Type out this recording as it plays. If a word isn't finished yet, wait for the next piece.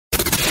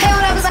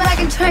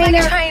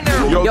Trainer.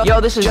 Yo,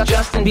 this is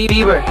Justin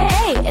Bieber.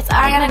 Hey, it's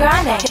Ariana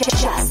Grande.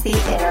 Just the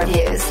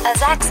Interviews, a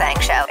Zach Sang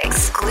Show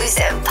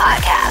exclusive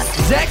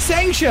podcast. Zach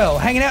Sang Show,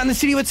 hanging out in the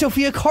studio with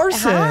Sophia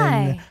Carson.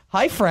 Hi.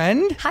 Hi,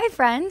 friend. Hi,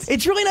 friend.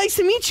 It's really nice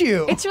to meet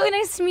you. It's really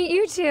nice to meet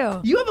you, too.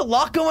 You have a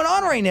lot going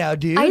on right now,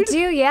 dude. I do,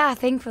 yeah.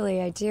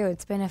 Thankfully, I do.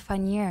 It's been a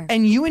fun year.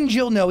 And you and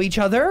Jill know each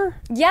other?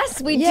 Yes,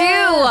 we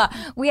do.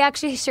 We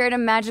actually shared a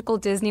magical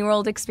Disney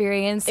World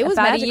experience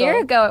about a year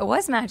ago. It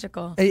was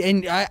magical.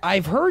 And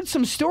I've heard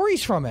some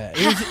stories from it.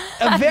 It was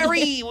a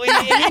very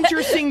an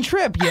interesting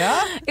trip,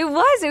 yeah? It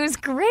was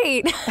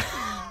great.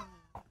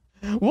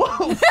 Whoa.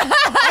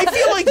 I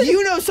feel like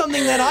you know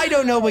something that I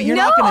don't know, but you're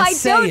not going to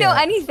say it. No, I don't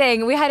know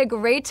anything. We had a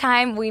great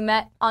time. We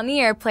met on the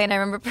airplane. I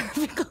remember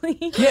perfectly.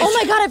 Yes. Oh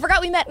my God, I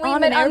forgot we met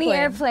on an airplane. On the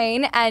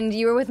airplane, and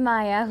you were with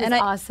Maya, who's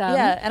awesome.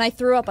 Yeah, and I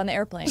threw up on the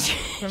airplane.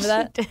 Remember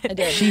that? I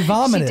did. She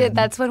vomited. She did.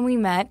 That's when we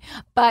met.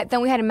 But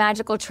then we had a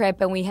magical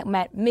trip, and we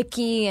met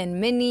Mickey and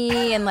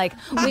Minnie, and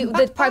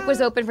the park was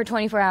open for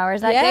 24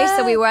 hours that day.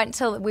 So we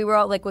were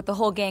all with the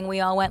whole gang. We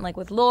all went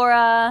with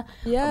Laura,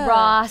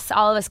 Ross,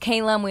 all of us,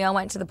 Caleb. We all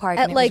went to the park.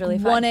 At and it was really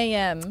fun. 1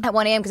 a.m. At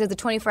 1 a.m. because it was a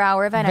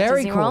 24-hour event at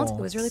Disney World.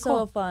 It was really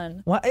so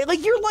fun. Well,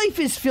 your life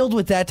is filled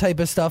with that type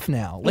of stuff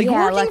now.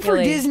 Yeah, working for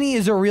Disney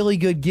is a really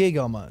good gig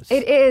almost.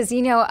 It is.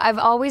 I've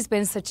always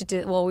been such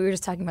a... Well, we were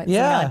just talking about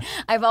Disneyland.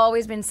 I've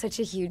always been such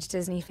a huge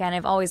Disney fan.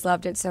 I've always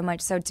loved it so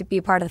much. So to be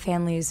a part of the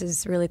family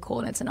is really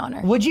cool, and it's an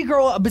honor. Would you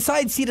grow up,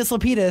 besides Cetus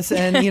Lapidus,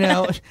 and,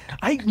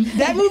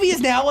 that movie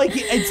is now,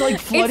 it's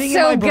flooding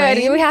in my brain.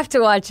 It's so good. We have to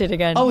watch it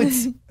again. Oh,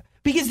 it's...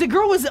 Because the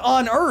girl was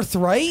on Earth,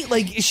 right?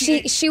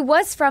 She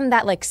was from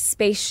that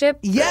spaceship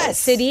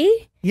city.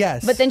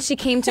 Yes. But then she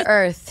came to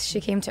Earth.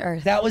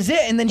 That was it.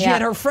 And then she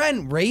had her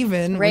friend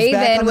Raven.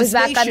 Raven was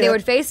back on. They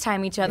would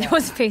FaceTime each other. It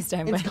was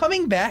FaceTime. It's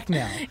coming back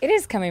now. It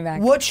is coming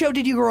back. What show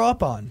did you grow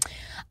up on?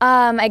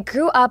 I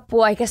grew up.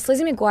 Well, I guess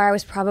Lizzie McGuire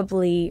was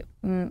probably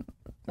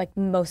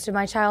most of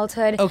my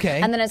childhood. Okay.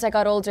 And then as I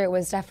got older, it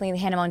was definitely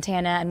Hannah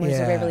Montana and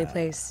Wizard of Waverly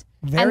Place.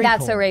 Very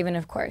That's cool. a Raven,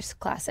 of course.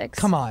 Classics.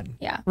 Come on.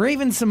 Yeah.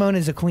 Raven Simone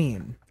is a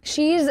queen.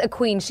 She's a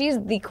queen.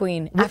 She's the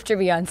queen after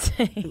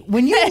Beyonce.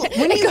 When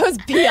it goes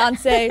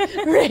Beyonce,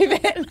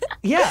 Raven,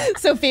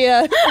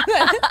 Sophia.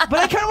 But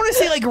I kind of want to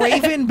say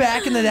Raven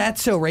back in the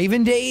That's So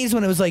Raven days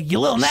when it was you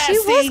little nasty. She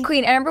was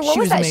queen. I remember what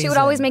was that? Amazing. She would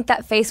always make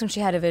that face when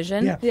she had a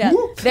vision. Yeah.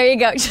 There you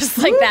go, just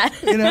like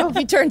that.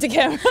 He turned to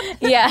camera.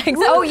 Yeah.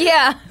 Oh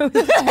yeah.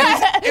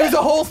 It was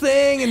a whole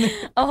thing, and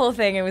a whole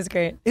thing. It was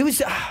great. It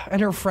was, and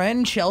her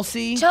friend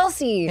Chelsea,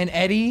 and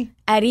Eddie.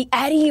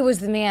 Eddie was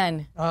the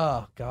man.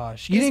 Oh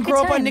gosh, you didn't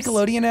grow up on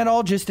Nickelodeon at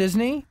all, just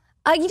Disney?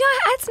 I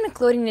had some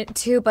Nickelodeon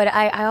too, but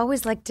I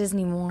always liked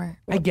Disney more.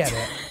 I get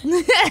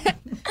it.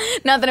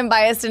 Not that I'm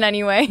biased in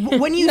any way.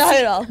 Not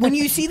at all. When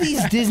you see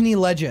these Disney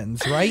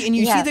legends, right, and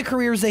you see the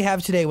careers they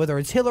have today, whether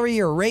it's Hillary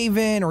or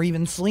Raven or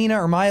even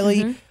Selena or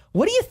Miley,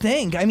 what do you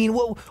think? I mean,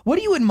 what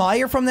do you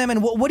admire from them,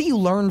 and what do you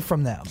learn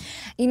from them?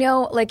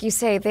 Like you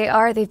say,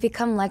 they've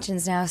become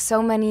legends now.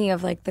 So many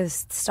of the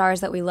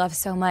stars that we love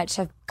so much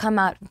have come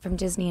out from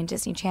Disney and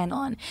Disney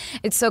Channel, and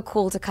it's so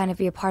cool to kind of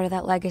be a part of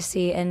that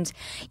legacy. And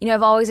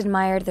I've always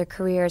admired their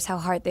careers, how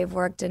hard they've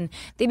worked, and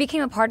they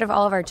became a part of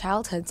all of our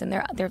childhoods, and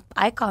they're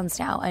icons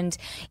now. And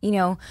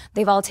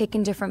they've all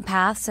taken different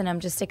paths, and I'm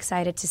just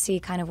excited to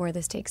see kind of where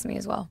this takes me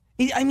as well.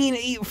 I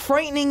mean,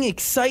 frightening,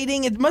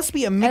 exciting. It must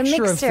be a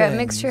mixture of things. A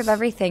mixture of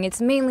everything. It's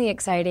mainly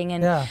exciting,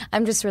 and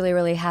I'm just really,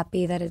 really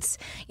happy that it's.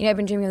 I've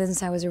been dreaming of this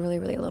since I was a really,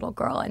 really little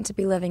girl, and to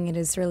be living it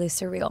is really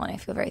surreal, and I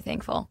feel very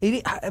thankful.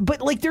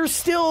 But there's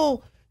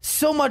still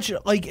so much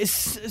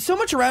so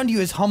much around you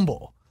is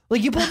humble.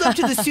 You pulled up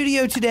to the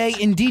studio today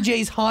in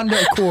DJ's Honda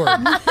Accord.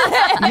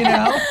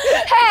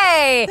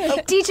 Hey,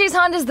 DJ's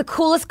Honda is the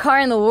coolest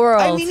car in the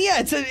world. I mean,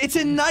 it's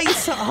a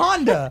nice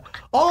Honda.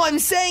 All I'm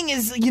saying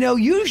is,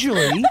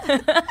 usually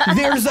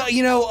there's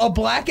a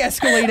black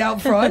Escalade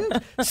out front.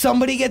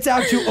 Somebody gets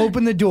out to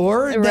open the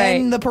door.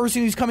 Then the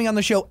person who's coming on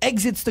the show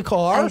exits the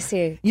car. I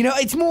see.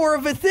 It's more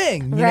of a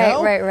thing.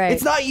 Right.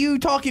 It's not you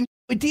talking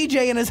with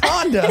DJ and his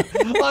Honda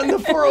on the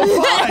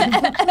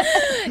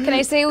 405. Can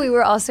I say we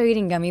were also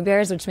eating gummy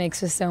bears, which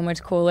makes us so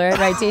much cooler,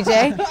 right,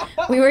 DJ?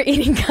 We were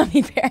eating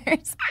gummy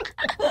bears.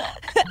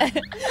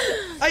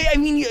 I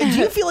mean, do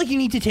you feel like you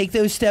need to take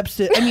those steps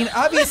to? I mean,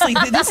 obviously,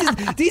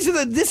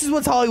 this is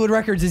what Hollywood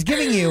Records is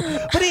giving you,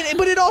 but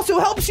it also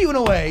helps you in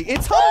a way.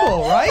 It's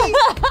humble, right?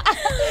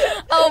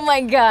 Oh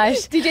my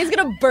gosh, DJ's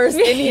gonna burst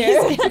in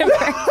here.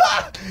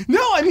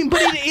 No, I mean,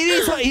 but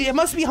it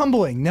must be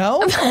humbling. No.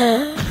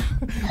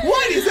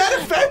 What? Is that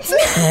offensive?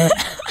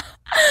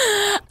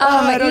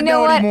 I don't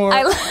know anymore.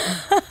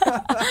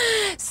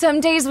 Some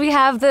days we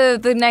have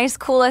the nice,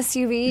 cool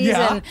SUVs,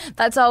 and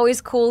that's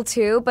always cool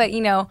too. But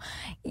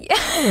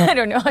I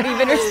don't know how to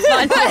even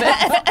respond to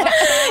this.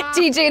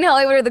 DJ and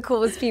Hollywood are the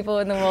coolest people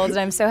in the world, and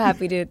I'm so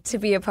happy to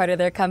be a part of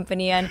their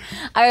company. And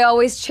I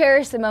always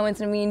cherish the moments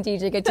when me and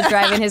DJ get to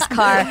drive in his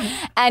car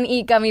and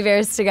eat gummy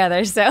bears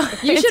together. So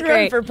you should run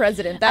great. for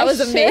president. That was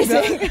amazing.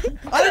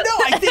 I don't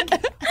know.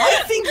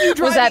 I think you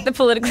driving. Was that the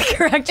politically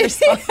correct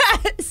response?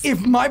 Yes.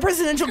 If my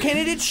presidential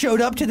candidate showed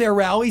up to their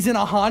rallies in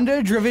a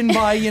Honda driven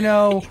by,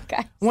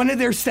 one of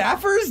their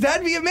staffers,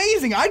 that'd be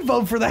amazing. I'd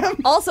vote for them.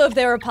 Also, if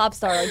they were a pop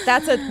star, like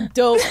that's a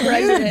dope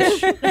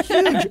president.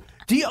 Huge.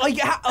 Do you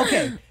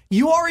okay?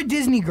 You are a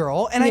Disney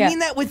girl, and I mean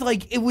that with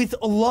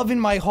love in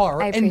my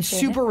heart and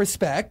super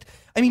respect.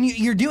 I mean,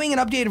 you're doing an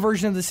updated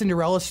version of the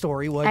Cinderella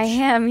story, which I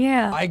am,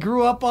 yeah. I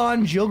grew up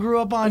on. Jill grew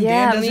up on.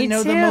 Yeah, Dan doesn't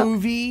know the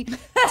movie.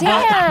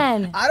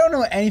 Dan! I don't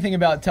know anything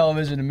about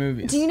television and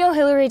movies. Do you know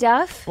Hilary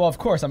Duff? Well, of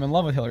course, I'm in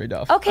love with Hilary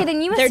Duff. Okay,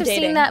 then you must have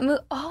dating. seen that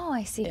movie. Oh,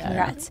 I see.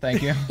 Congrats.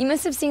 Thank you. You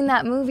must have seen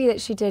that movie that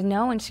she did,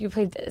 no? When she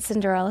played the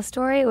Cinderella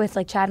story with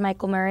Chad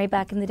Michael Murray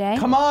back in the day.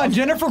 Come on,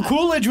 Jennifer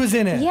Coolidge was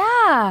in it.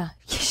 Yeah.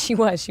 She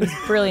was. She was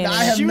brilliant.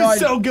 She was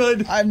so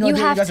good. I have no You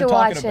idea what have you guys to are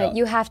talking watch about. it.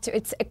 You have to.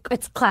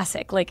 It's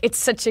classic. It's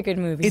such a good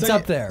movie. It's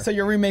up there. So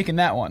you're remaking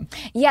that one.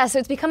 Yeah, so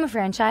it's become a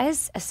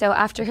franchise. So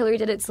after Hillary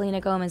did it, Selena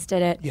Gomez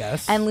did it.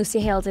 Yes. And Lucy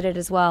Hale did it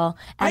as well.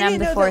 And I I'm didn't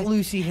the know fourth. that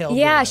Lucy Hale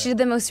Yeah, did it. she did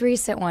the most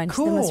recent one. She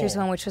did the most Cool.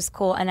 recent one, which was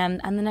cool. And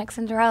I'm the next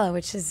Cinderella,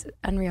 which is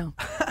unreal.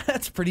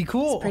 That's pretty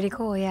cool. Pretty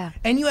cool, yeah.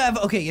 And you have,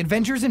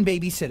 Adventures in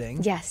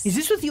Babysitting. Yes. Is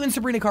this with you and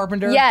Sabrina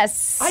Carpenter?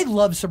 Yes. I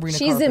love Sabrina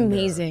She's Carpenter.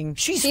 amazing.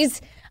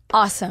 She's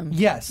awesome.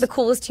 Yes. The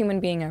coolest human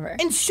being ever.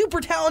 and super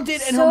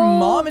talented, and So- her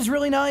mom is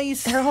really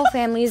nice. Her whole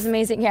family is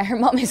amazing. Yeah, her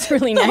mom is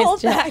really The nice. whole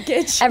too.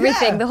 package.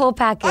 Everything, Yeah. the whole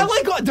package. I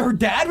like her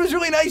dad was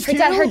really nice her too.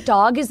 dad. Her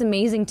dog is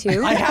amazing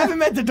too. I haven't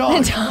met the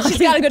dog. She's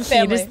got a good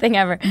family. Cutest thing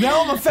ever.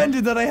 Now I'm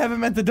offended that I haven't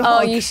met the dog.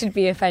 Oh, you should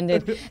be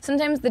offended.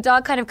 Sometimes the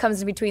dog kind of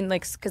comes in between,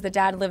 because the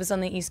dad lives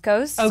on the East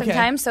Coast. Okay.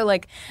 Sometimes, so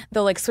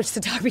they'll switch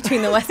the dog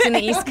between the West and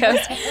the East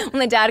Coast.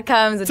 When the dad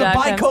comes, the It's a dog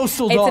comes.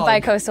 bi-coastal It's dog. a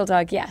bi-coastal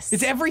dog. Yes.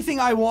 It's everything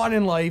I want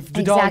in life. The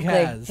exactly. dog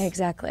has.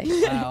 Exactly.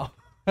 Wow,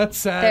 that's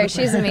sad. There,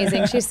 she's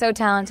amazing. She's so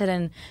talented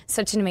and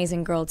such an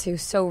amazing girl too.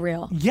 So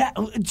real. Yeah,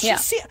 Yeah.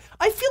 See,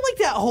 I feel like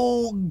that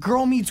whole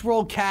Girl Meets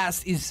World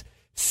cast is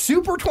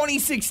super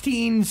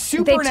 2016,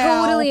 super They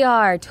now. totally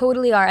are,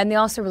 and they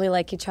also really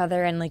like each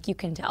other, and you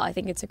can tell. I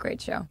think it's a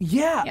great show.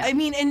 Yeah, I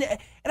mean, and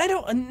I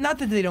don't, not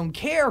that they don't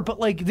care, but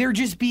they're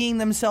just being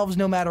themselves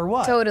no matter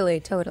what. Totally.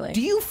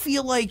 Do you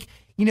feel like,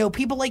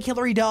 people like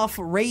Hilary Duff,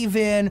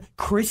 Raven,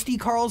 Christy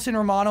Carlson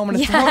Romano, I'm going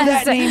to throw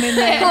that name in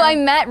there. Who I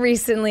met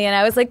recently, and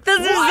I was like, "This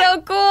is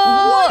so cool."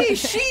 What is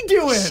she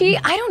doing?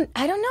 I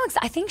don't know.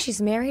 I think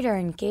she's married or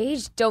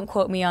engaged. Don't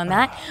quote me on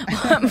that.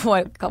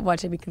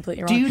 Watch it be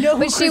completely wrong. Do you know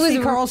who But she Christy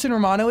was. Carlson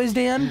Romano is,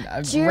 Dan?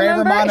 Do you Ray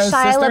remember Romano's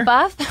Shia sister?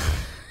 LaBeouf?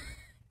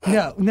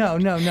 No,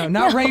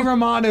 not Ray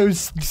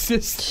Romano's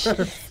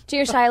sister. Do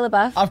you know Shia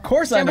LaBeouf? Of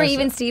course I know. Remember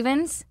Even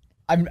Stevens?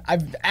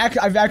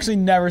 I've actually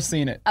never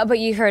seen it. But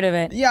you heard of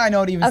it. Yeah, I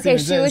know what Even Okay,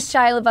 Stevens she is. was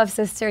Shia LaBeouf's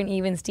sister in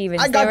Even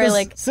Stevens. I got they were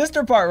this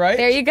sister part right.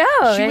 there you go.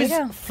 She there was you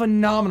go.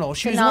 phenomenal.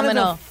 She was one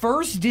Phenomenal. of the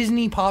first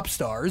Disney pop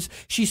stars.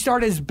 She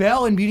starred as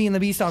Belle in Beauty and the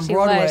Beast on She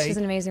Broadway. was. She's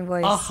an amazing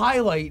voice. A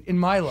highlight in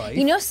my life.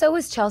 So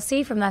was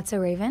Chelsea from That's So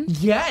Raven.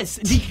 Yes.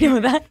 You know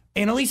that?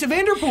 Annalisa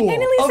Vanderpool.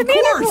 Annalisa of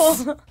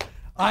course.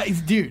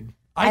 Vanderpool. Dude.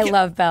 I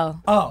love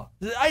Belle. Oh,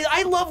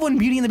 I love when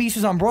Beauty and the Beast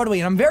was on Broadway,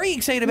 and I'm very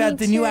excited about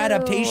the new too.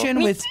 adaptation.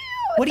 Me with. too.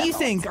 What do you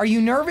think? Are you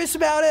nervous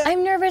about it?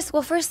 I'm nervous.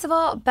 Well, first of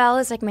all, Belle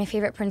is my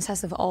favorite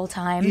princess of all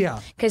time. Yeah.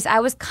 Because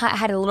I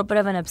had a little bit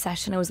of an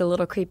obsession. It was a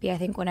little creepy, I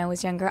think, when I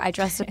was younger. I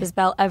dressed up as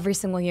Belle every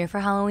single year for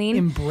Halloween.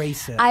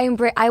 Embrace it. I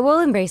will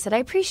embrace it. I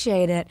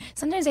appreciate it.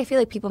 Sometimes I feel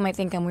like people might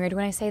think I'm weird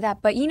when I say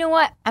that, but you know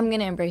what? I'm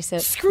going to embrace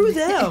it. Screw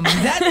them.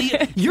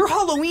 Your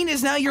Halloween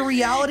is now your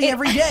reality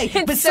every day.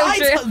 It's so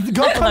Besides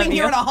true. coming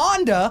here in a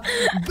Honda,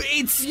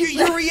 it's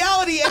your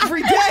reality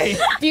every day.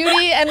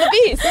 Beauty and the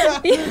Beast.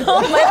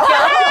 Oh my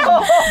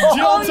God.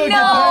 Jill took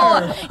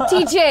No.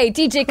 it there.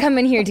 DJ, come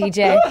in here,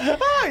 DJ.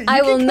 Hi, I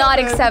you will can not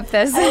come in. accept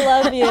this. I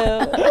love you.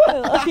 I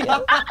love you.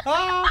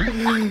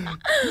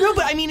 No,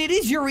 but I mean, it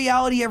is your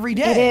reality every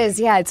day. It is,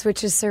 yeah.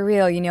 Which is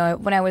surreal.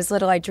 When I was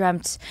little, I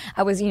dreamt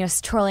I was,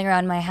 strolling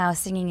around my house,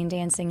 singing and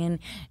dancing, and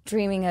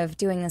dreaming of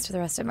doing this for the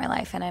rest of my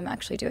life. And I'm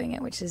actually doing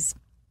it, which is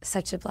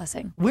such a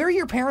blessing. Where are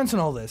your parents in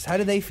all this? How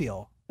do they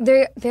feel?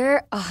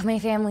 My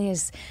family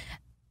is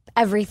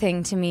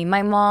everything to me.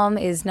 My mom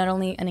is not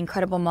only an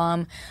incredible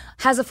mom,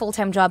 has a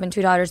full-time job and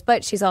 2 daughters,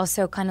 but she's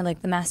also kind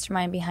of the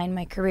mastermind behind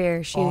my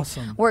career. She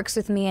Awesome. works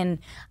with me, and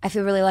I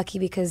feel really lucky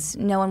because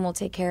no one will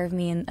take care of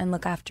me and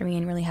look after me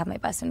and really have my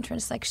best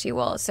interests like she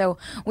will. So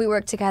we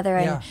work together,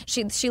 and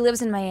Yeah. she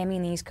lives in Miami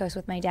in the East Coast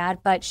with my dad,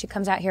 but she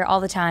comes out here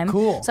all the time.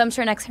 Cool. So I'm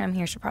sure next time I'm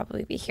here, she'll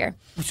probably be here.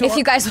 So if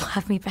you guys will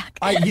have me back.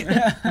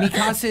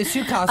 Mikasa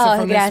Sukasa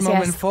from this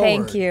moment forward.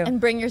 Thank you. And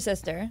bring your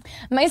sister.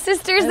 My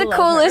sister's the love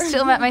coolest. her.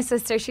 Jill met my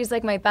sister. She's She's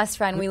like my best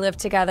friend. We live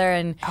together,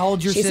 and How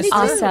old's your she's sister?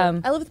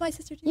 awesome. I live with my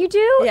sister too. You do?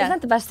 Yeah. Isn't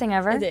that the best thing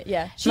ever? I did,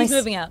 yeah. She's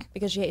moving out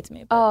because she hates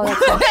me. but- Oh,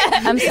 that's so,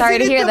 I'm sorry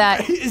to hear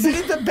that. Isn't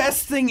it the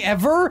best thing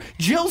ever?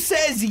 Jill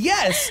says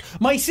yes.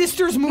 My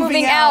sister's moving,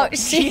 Moving out.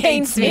 She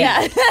hates me.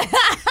 Yeah.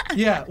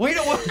 Yeah. Wait.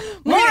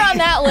 More on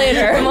that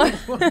later.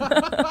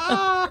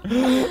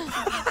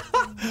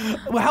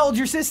 Well, how old's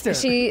your sister?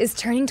 She is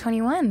turning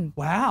 21.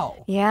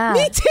 Wow. Yeah.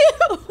 Me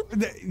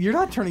too. You're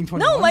not turning 21.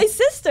 No, my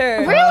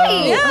sister.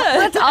 Really? Yeah.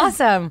 That's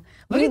awesome.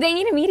 They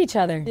need to meet each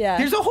other. Yeah.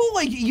 There's a whole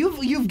like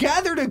you've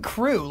gathered a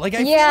crew. Like I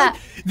Yeah.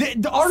 feel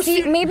like our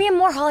See, maybe I'm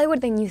more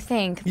Hollywood than you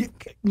think.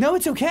 No,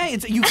 it's okay.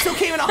 You still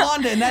came in a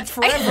Honda, and that's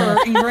forever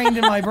ingrained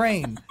in my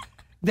brain.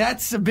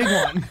 That's a big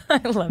one. I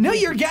love No, it.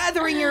 you're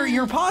gathering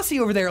your posse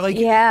over there. Like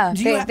Yeah.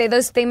 do you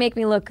They make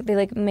me look. They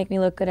like make me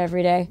look good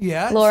every day.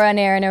 Yes? Laura and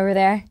Aaron over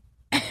there.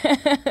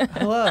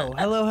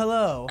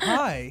 hello.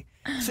 Hi.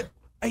 So,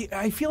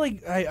 I feel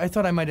like I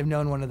thought I might have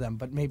known one of them,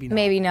 but maybe not.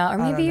 Maybe not,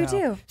 or I maybe you don't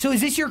know. do. So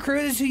is this your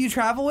crew? This is who you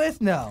travel with?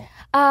 No.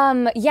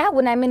 Yeah.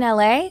 When I'm in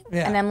LA,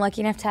 Yeah. and I'm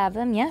lucky enough to have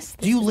them. Yes.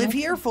 Do you live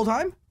here full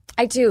time?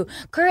 I do.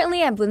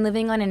 Currently, I've been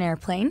living on an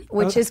airplane,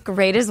 which is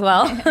great as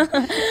well.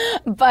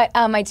 But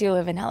I do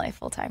live in LA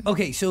full time.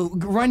 Okay, so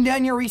run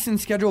down your recent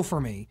schedule for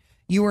me.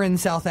 You were in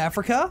South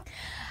Africa.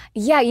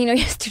 Yeah,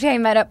 yesterday I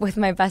met up with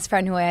my best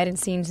friend who I hadn't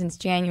seen since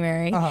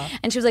January,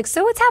 and she was like,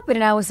 "So what's happened?"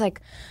 And I was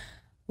like,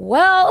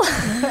 "Well."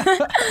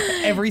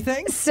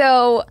 Everything.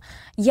 So,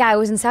 yeah, I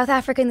was in South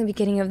Africa in the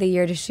beginning of the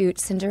year to shoot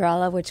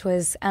Cinderella, which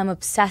was, I'm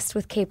obsessed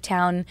with Cape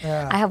Town.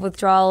 Yeah. I have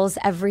withdrawals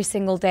every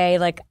single day.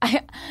 Like,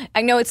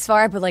 I know it's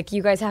far, but like,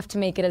 you guys have to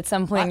make it at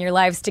some point in your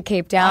lives to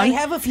Cape Town. I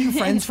have a few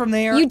friends from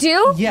there. You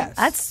do? Yes.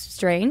 That's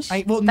strange.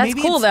 That's That's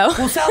cool, though.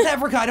 Well, South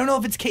Africa. I don't know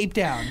if it's Cape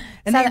Town,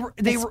 and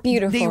It's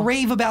beautiful. they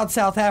rave about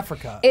South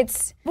Africa.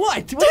 It's,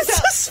 what? What is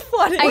that? That's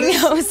funny. I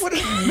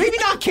know. Maybe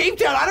not Cape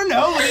Town. I don't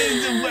know.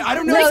 I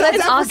don't know. No, South that's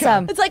Africa.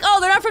 awesome. It's like, oh,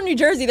 they're not from New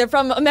Jersey. They're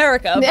from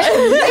America. But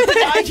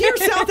I hear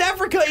South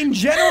Africa in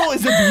general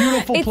is a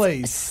beautiful It's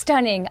place.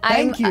 stunning.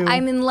 Thank you.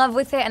 I'm in love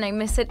with it, and I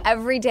miss it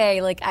every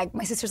day. Like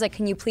my sister's like,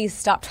 "Can you please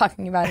stop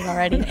talking about it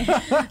already?"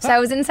 So I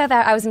was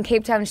in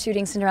Cape Town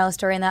shooting Cinderella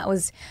Story, and that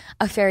was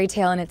a fairy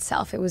tale in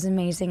itself. It was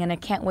amazing, and I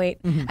can't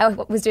wait. Mm-hmm. I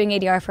was doing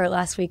ADR for it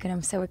last week, and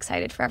I'm so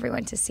excited for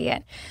everyone to see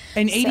it.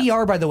 And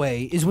ADR, by the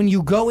way, is when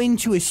you go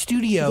into a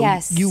studio,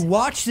 Yes. you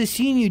watch the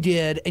scene you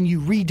did, and you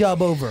redub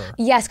over.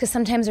 Yes, because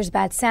sometimes there's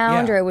bad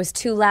sound, Yeah. or it was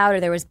too loud, or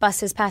there was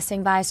buses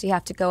passing by, so you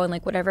have to go and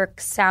like whatever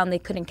sound they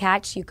couldn't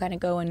catch, you kind of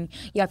go and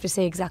you have to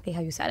say exactly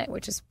how you said it,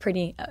 which is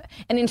pretty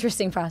an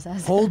interesting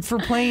process. Hold for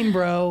plane,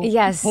 bro.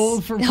 Yes.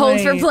 Hold for plane.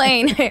 Hold for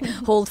plane.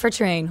 Hold for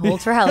train. Hold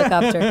for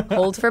helicopter.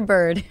 Hold for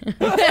bird.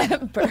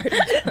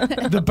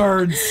 The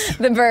birds.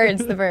 The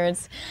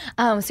birds.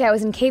 So yeah, I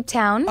was in Cape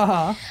Town.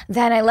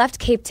 Then I left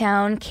Cape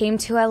Town, came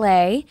to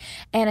LA,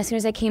 and as soon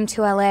as I came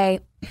to LA,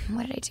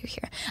 what did I do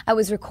here? I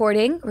was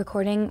recording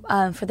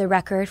for the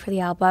record, for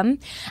the album,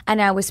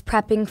 and I was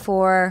prepping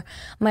for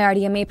my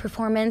RDMA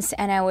performance,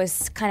 and I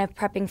was kind of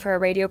prepping for a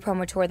radio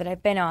promo tour that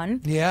I've been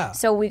on. Yeah.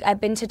 So I've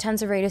been to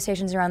tons of radio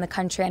stations around the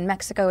country and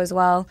Mexico as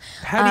well.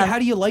 How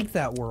do you like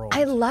that world?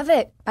 I love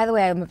it. By the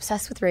way, I'm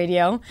obsessed with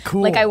radio.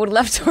 Cool. Like, I would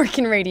love to work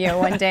in radio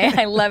one day.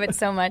 I love it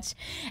so much.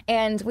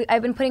 And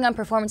I've been putting on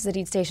performances at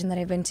each station that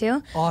I've been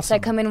to. Awesome. So I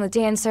come in with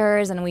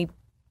dancers, and we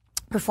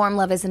perform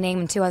Love Is the Name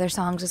and 2 other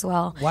songs as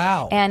well.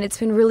 Wow. And it's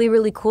been really,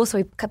 really cool. So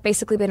we've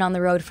basically been on the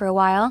road for a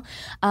while.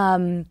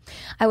 I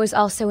was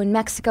also in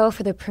Mexico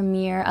for the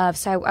premiere of,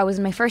 so I was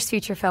in my first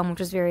feature film, which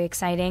was very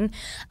exciting.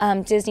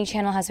 Disney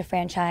Channel has a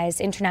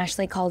franchise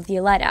internationally called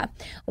Violetta,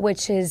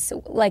 which is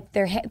like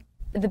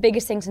the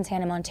biggest thing since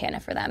Hannah Montana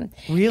for them.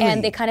 Really?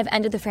 And they kind of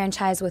ended the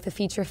franchise with a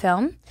feature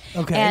film.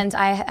 Okay. And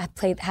I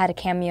had a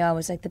cameo. I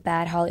was like the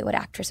bad Hollywood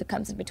actress who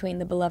comes in between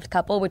the beloved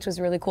couple, which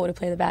was really cool to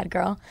play the bad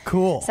girl.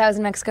 Cool. So I was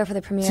in Mexico for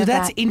the premiere So of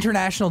that's that.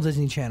 international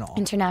Disney Channel.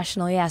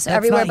 International, yeah. So That's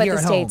everywhere not but here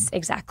the at States. home.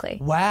 Exactly.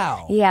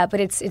 Wow. Yeah,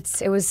 but it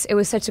was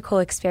such a cool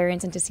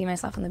experience, and to see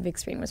myself on the big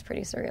screen was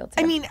pretty surreal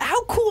too. I mean,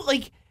 how cool,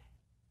 like,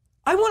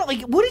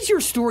 what is your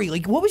story?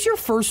 Like, what was your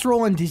first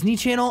role on Disney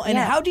Channel, and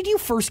Yeah. how did you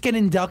first get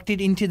inducted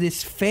into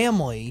this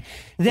family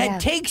that Yeah.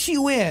 takes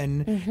you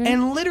in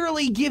and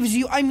literally gives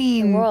you, I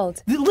mean... The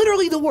world.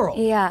 Literally the world.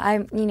 Yeah,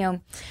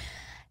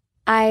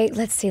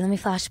 let's see, let me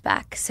flash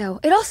back. So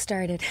it all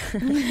started.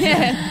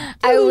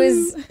 I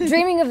was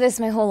dreaming of this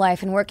my whole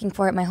life and working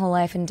for it my whole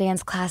life in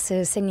dance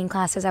classes, singing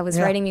classes. I was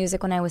writing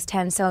music when I was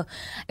 10. So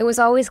it was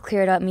always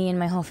clear to me and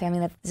my whole family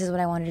that this is what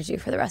I wanted to do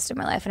for the rest of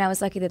my life. And I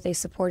was lucky that they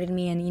supported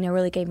me and,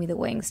 really gave me the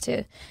wings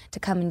to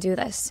come and do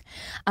this.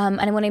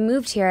 And when I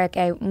moved here,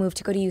 I moved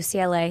to go to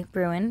UCLA,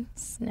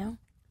 Bruins, no?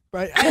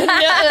 Right.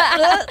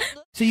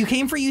 So you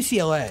came for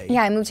UCLA.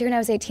 Yeah, I moved here when I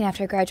was 18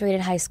 after I graduated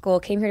high school,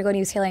 came here to go to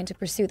UCLA and to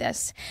pursue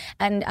this.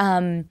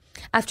 And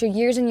after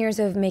years and years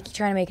of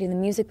trying to make it in the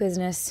music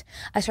business,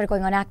 I started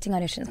going on acting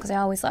auditions because I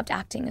always loved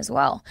acting as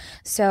well.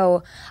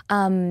 So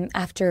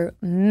after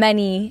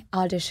many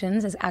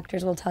auditions, as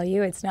actors will tell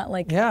you, it's not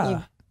like Yeah.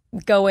 you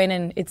go in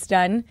and it's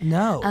done.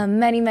 No.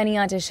 Many Oh.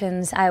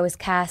 auditions. I was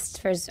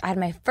cast for. I had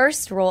my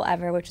first role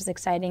ever, which was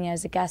exciting,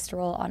 as a guest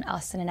role on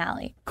Austin and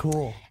Ally.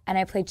 Cool. And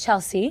I played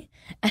Chelsea.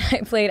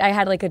 And I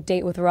had like a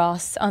date with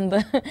Ross on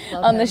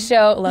the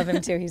show. Love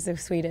him too. He's the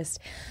sweetest.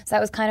 So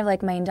that was kind of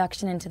like my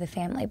induction into the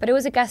family. But it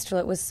was a guest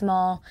role. It was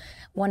small,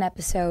 one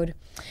episode.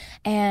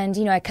 And,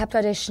 I kept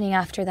auditioning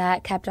after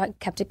that,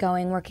 kept it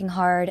going, working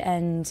hard.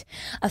 And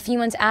a few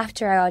months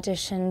after, I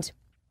auditioned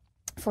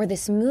for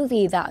this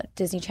movie that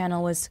Disney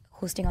Channel was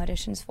hosting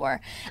auditions for.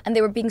 And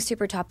they were being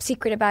super top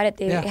secret about it.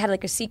 They had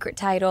like a secret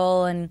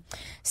title and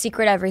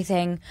secret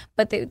everything,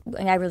 but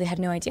I really had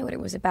no idea what it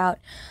was about.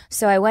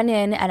 So I went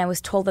in and I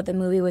was told that the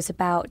movie was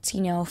about,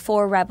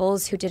 4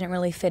 rebels who didn't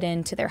really fit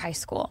into their high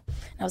school.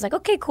 And I was like,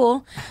 okay,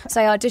 cool.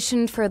 So I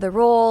auditioned for the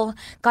role,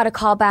 got a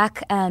call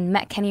back and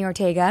met Kenny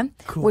Ortega,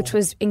 which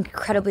was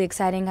incredibly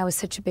exciting. I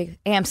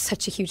am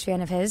such a huge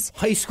fan of his.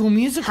 High School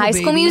Musical, High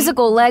School baby.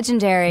 Musical,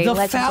 legendary. The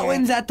legendary.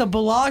 fountains at the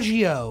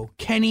Bellagio.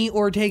 Kenny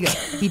Ortega.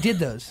 He did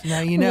those.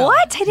 Now you know.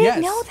 What? I didn't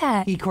Yes. know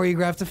that. He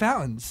choreographed the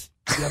fountains.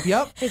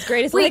 Yep. His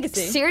greatest Wait,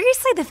 legacy.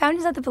 seriously? The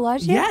Fountains at the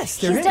Bellagio? Yes,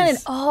 there He's done is.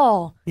 it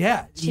all.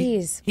 Yeah.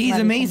 Jeez. He's Love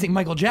it. amazing.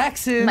 Michael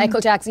Jackson.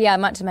 Michael Jackson, yeah,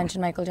 not to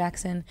mention Michael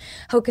Jackson.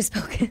 Hocus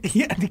Pocus.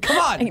 Yeah, come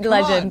on. Come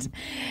Legend.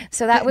 on.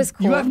 So that was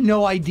cool. You have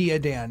no idea,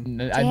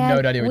 Dan. I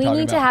have no idea what we you're talking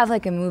need to about. have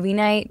like a movie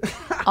night,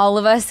 all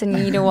of us, and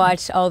you need to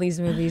watch all these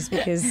movies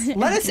because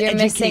Let us you're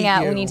missing educate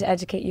out. you. We need to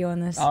educate you on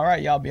this. All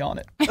right, yeah, I'll be on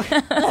it.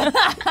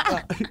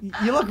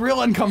 You look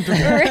real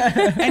uncomfortable.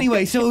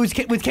 Anyway, so it was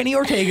with Kenny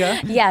Ortega.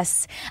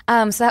 Yes.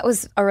 So that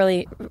was a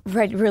really,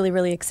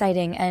 really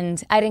exciting.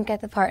 And I didn't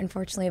get the part,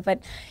 unfortunately,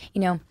 but,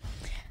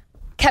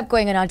 kept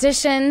going on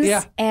auditions.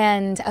 Yeah.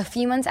 And a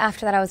few months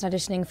after that, I was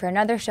auditioning for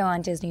another show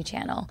on Disney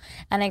Channel.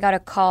 And I got a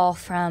call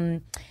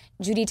from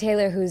Judy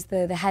Taylor, who's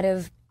the head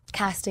of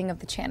casting of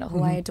the channel,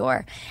 who I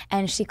adore.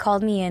 And she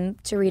called me in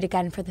to read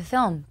again for the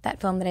film, that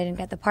film that I didn't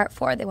get the part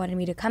for. They wanted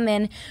me to come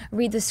in,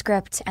 read the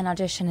script, and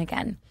audition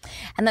again.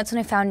 And that's when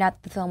I found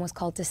out that the film was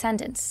called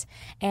Descendants.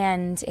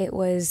 And it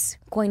was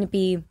going to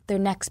be their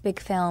next big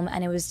film.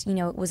 And it was,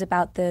 it was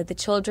about the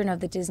children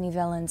of the Disney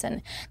villains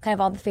and kind of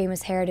all the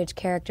famous heritage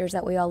characters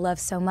that we all love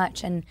so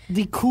much. And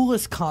The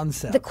coolest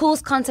concept. the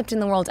coolest concept in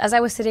the world. As I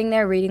was sitting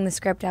there reading the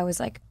script, I was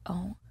like,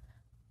 oh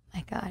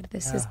my God,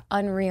 this is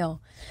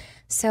unreal.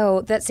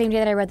 So that same day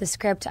that I read the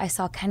script, I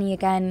saw Kenny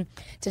again,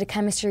 did a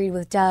chemistry read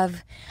with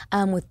Dove,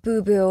 with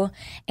Boo Boo,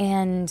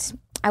 and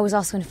I was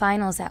also in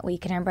finals that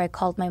week. And I remember I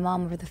called my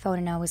mom over the phone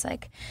and I was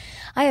like,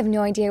 I have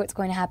no idea what's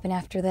going to happen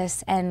after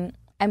this, and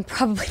I'm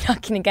probably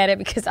not going to get it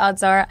because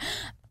odds are,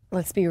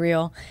 let's be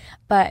real,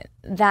 but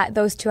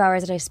those 2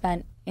 hours that I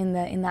spent in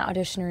that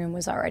audition room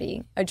was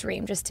already a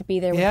dream. Just to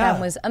be there with Yeah.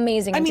 them was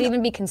amazing, and to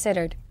even be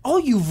considered. All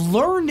you've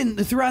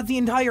learned throughout the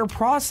entire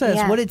process,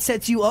 Yeah. what it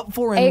sets you up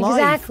for in life.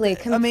 Exactly,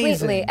 completely.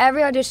 Amazing.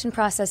 Every audition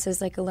process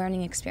is like a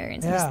learning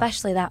experience, and Yeah.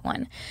 especially that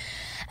one.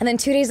 And then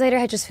 2 days later,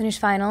 I had just finished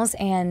finals,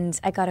 and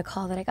I got a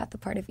call that I got the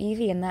part of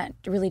Evie, and that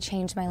really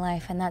changed my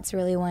life. And that's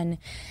really when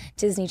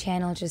Disney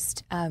Channel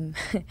just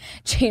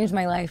changed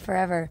my life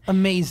forever.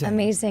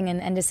 Amazing.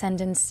 And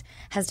Descendants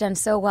has done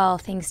so well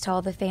thanks to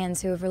all the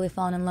fans who have really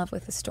fallen in love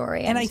with the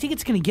story. And I think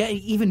it's going to get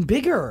even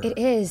bigger. It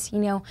is,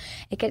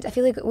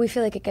 we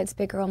feel like it gets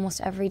bigger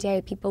almost every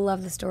day. People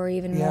love the story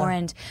even Yeah. more,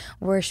 and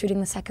we're shooting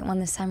the second one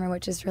this summer,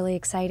 which is really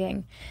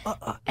exciting.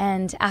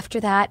 And after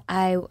that,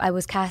 I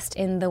was cast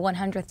in the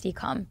 100th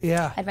DCOM,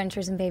 Yeah.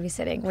 Adventures in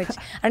Babysitting, which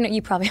I don't know,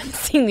 you probably haven't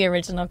seen the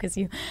original because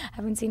you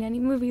haven't seen any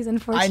movies,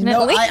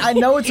 unfortunately. I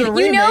know it's a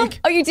remake. You know?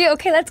 Oh, you do?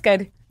 Okay, that's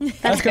good.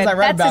 That's because I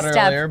read That's about a it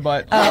step. earlier,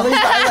 but at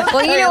least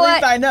Well, you know at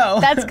least what? I know.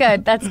 That's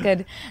good. That's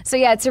good. So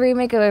yeah, it's a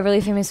remake of a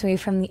really famous movie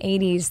from the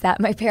 80s that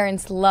my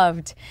parents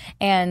loved,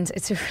 and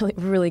it's a really,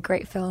 really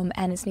great film.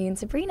 And it's Me and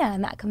Sabrina,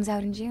 and that comes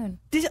out in June.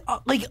 This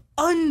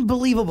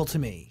unbelievable to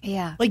me.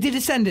 Yeah. Like The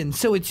Descendants.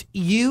 So it's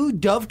you,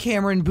 Dove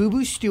Cameron, Boo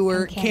Boo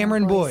Stewart, And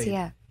Cameron Boyd.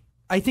 Yeah.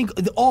 I think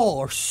all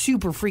are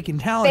super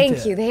freaking talented.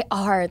 Thank you. They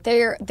are.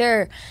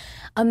 They're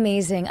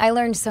amazing. I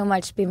learned so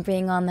much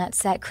being on that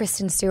set.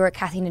 Kristen Stewart,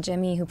 Kathy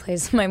Najimy, who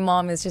plays my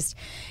mom, is just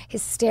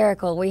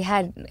hysterical.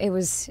 It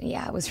was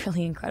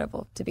really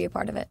incredible to be a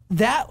part of it.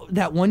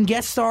 That one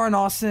guest star in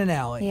Austin and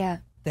Ally. Yeah.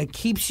 That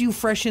keeps you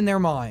fresh in their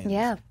mind.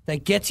 Yeah.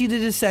 That gets you to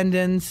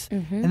Descendants.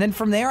 And then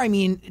from there, I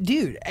mean,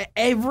 dude,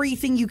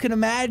 everything you can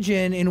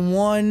imagine in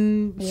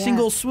one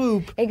single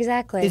swoop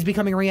Exactly. is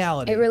becoming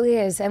reality. It really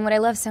is. And what I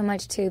love so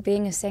much, too,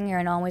 being a singer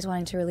and always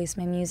wanting to release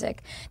my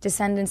music,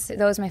 Descendants, that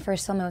was my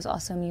first film. It was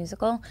also a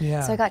musical.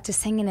 Yeah. So I got to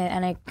sing in it,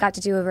 and I got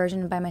to do a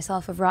version by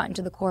myself of Rotten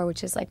to the Core,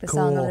 which is like the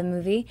song of Cool. the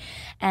movie.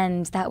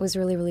 And that was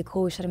really, really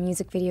cool. We shot a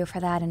music video for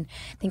that, and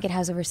I think it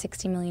has over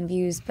 60 million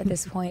views at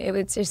this point.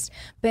 It's just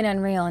been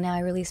unreal. And now I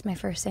released my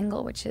first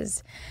single, which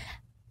is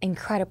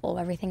incredible.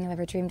 Everything I've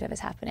ever dreamed of is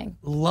happening.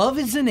 Love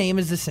is the Name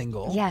is the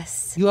single.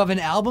 Yes, You have an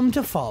album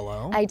to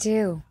follow. I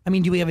do. I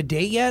mean, do we have a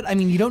date yet? I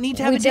mean, you don't need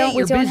to have a date. We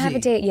You're don't busy. have a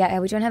date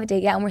yet. We don't have a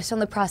date yet, and we're still in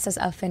the process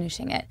of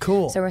finishing it.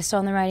 Cool. So we're still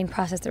in the writing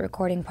process, the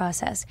recording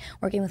process.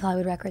 Working with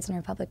Hollywood Records and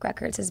Republic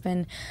Records has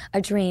been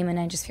a dream, and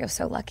I just feel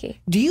so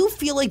lucky. Do you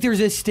feel like there's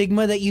a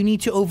stigma that you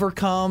need to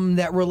overcome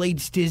that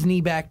relates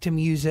Disney back to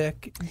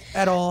music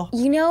at all?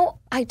 You know,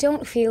 I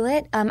don't feel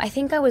it. I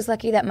think I was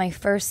lucky that my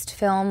first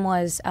film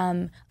was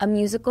a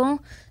musical.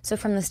 So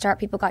from the start,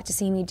 people got to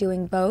see me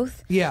doing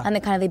both. Yeah. And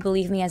they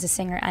believed me as a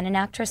singer and an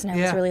actress, and I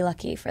was Yeah. really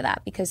lucky for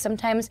that. Because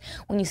sometimes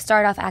when you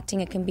start off acting,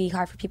 it can be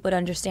hard for people to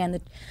understand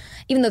that,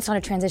 even though it's not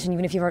a transition,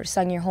 even if you've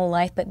sung your whole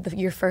life, but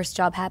your first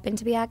job happened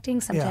to be acting,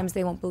 sometimes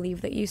they won't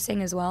believe that you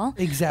sing as well.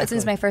 Exactly. But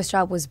since my first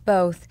job was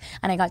both,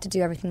 and I got to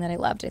do everything that I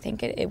loved, I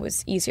think it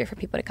was easier for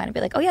people to kind of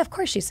be like, oh yeah, of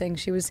course she sings.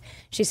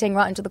 She sang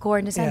Rotten to the Core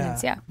and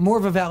Descendants, yeah. More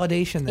of a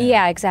validation then.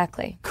 Yeah,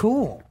 exactly.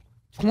 Cool.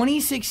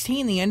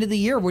 2016, the end of the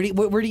year.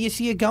 Where do you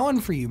see it going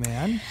for you,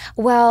 man?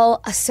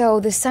 Well, so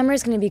the summer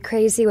is going to be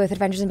crazy with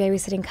Adventures in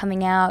Babysitting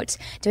coming out,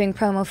 doing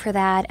promo for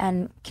that,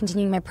 and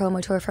continuing my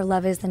promo tour for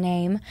Love is the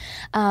Name.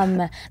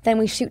 Then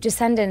we shoot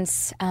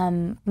Descendants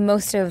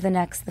most of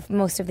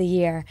the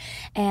year,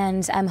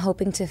 and I'm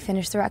hoping to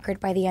finish the record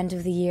by the end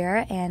of the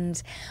year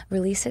and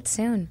release it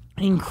soon.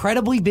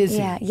 Incredibly busy.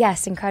 Yeah,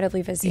 yes,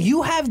 incredibly busy.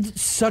 You have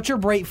such a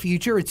bright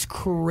future. It's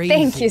crazy.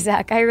 Thank you,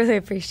 Zach. I really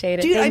appreciate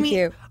it. Dude, Thank I mean,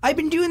 you. I've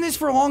been doing this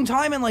for a long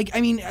time, and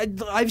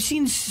I've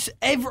seen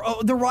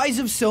the rise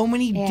of so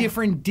many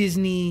different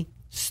Disney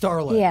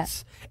starlets. Yeah.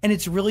 And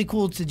it's really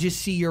cool to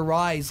just see your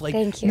rise. Like,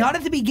 Thank you. not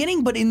at the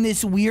beginning, but in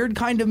this weird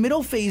kind of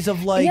middle phase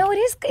of like. You know,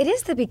 it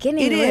is the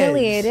beginning. It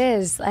Really, is. it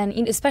is,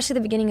 and especially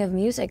the beginning of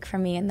music for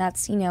me. And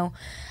that's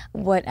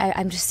what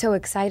I'm just so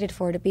excited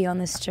for, to be on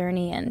this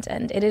journey,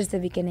 and it is the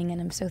beginning,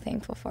 and I'm so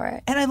thankful for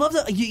it. And I love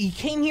that you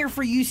came here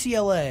for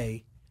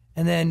UCLA,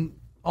 and then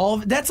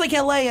that's like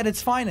LA at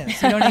its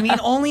finest. You know what I mean?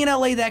 Only in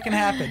LA that can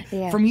happen.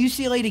 Yeah. From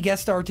UCLA to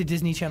guest star to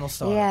Disney Channel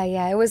star.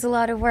 Yeah, it was a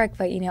lot of work,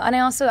 but and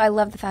I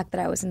love the fact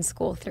that I was in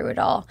school through it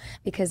all,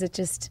 because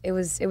it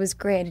was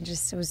great.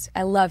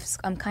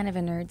 I'm kind of a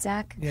nerd,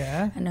 Zach.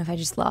 Yeah. I don't know if I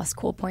just lost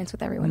cool points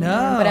with everyone in No.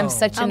 the room, but I'm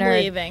such a I'm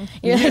nerd. leaving.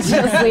 You're just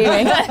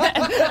leaving.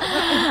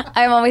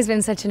 I've always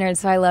been such a nerd,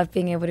 so I love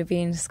being able to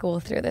be in school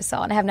through this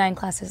all. And I have 9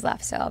 classes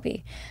left, so I'll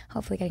be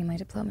hopefully getting my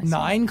diploma soon.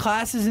 9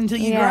 classes until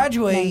you Yeah,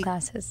 graduate. 9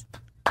 classes.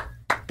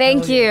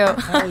 Thank you.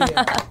 Hell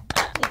yeah.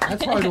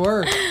 That's hard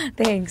work.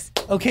 Thanks.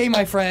 Okay,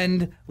 my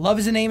friend. Love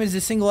is the Name is the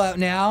single out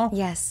now.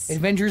 Yes.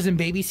 Adventures in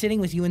Babysitting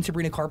with you and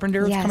Sabrina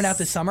Carpenter. It's Yes. coming out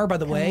this summer, by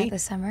the Coming way. out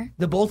this summer.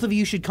 The both of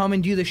you should come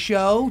and do the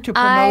show to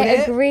promote I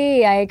it.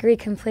 agree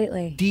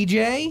completely.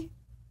 DJ,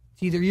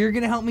 it's either you're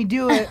going to help me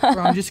do it or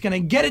I'm just going to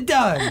get it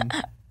done.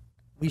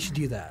 We should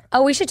do that.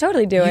 Oh, we should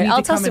totally do You it. need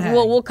I'll to tell come and you.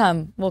 hang. We'll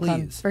come. We'll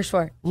come Please. for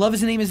sure. Love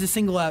is the Name is the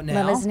single out now.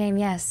 Love is the Name,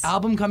 yes.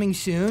 Album coming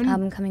soon.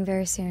 Album coming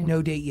very soon.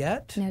 No date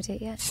yet. No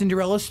date yet.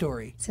 Cinderella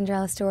Story.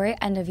 Cinderella Story,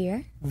 end of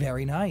year.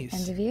 Very nice.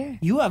 End of year.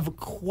 You have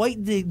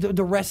quite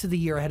the rest of the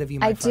year ahead of you,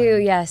 my I friend. do,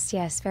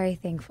 yes. Very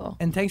thankful.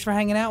 And thanks for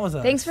hanging out with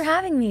us. Thanks for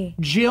having me.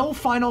 Jill,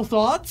 final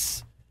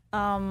thoughts?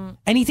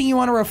 Anything you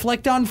want to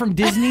reflect on from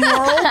Disney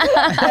World?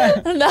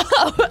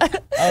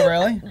 Oh,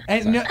 really?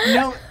 And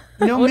no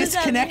What does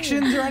that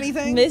misconnections or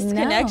anything? Missed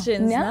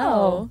connections.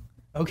 No.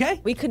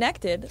 Okay. We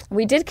connected.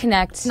 We did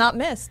connect. Not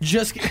missed.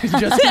 Just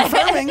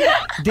confirming.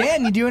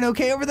 Dan, you doing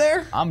okay over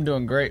there? I'm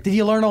doing great. Did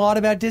you learn a lot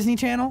about Disney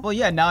Channel? Well,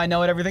 yeah, now I know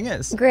what everything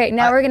is. Great.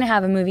 Now we're going to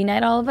have a movie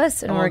night, all of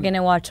us, and we're going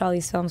to watch all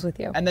these films with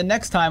you. And then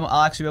next time,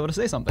 I'll actually be able to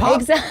say something.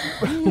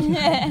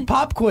 Exactly.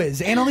 Pop quiz.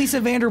 Annalisa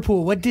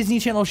Vanderpool, what Disney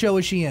Channel show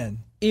is she in?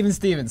 Even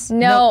Stevens.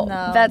 No,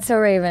 No. that's so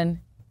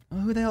Raven.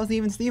 Who the hell is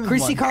Even Stevens?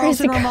 Christy one?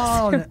 Carlson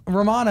Christy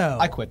Romano.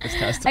 I quit this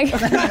test.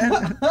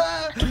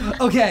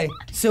 Okay,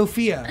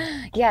 Sophia.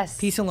 Yes.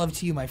 Peace and love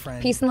to you, my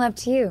friend. Peace and love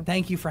to you.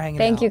 Thank you for hanging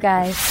out. Thank you,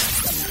 guys.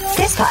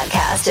 This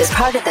podcast is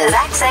part of the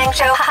Zach Sang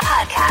Show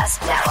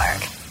Podcast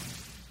Network.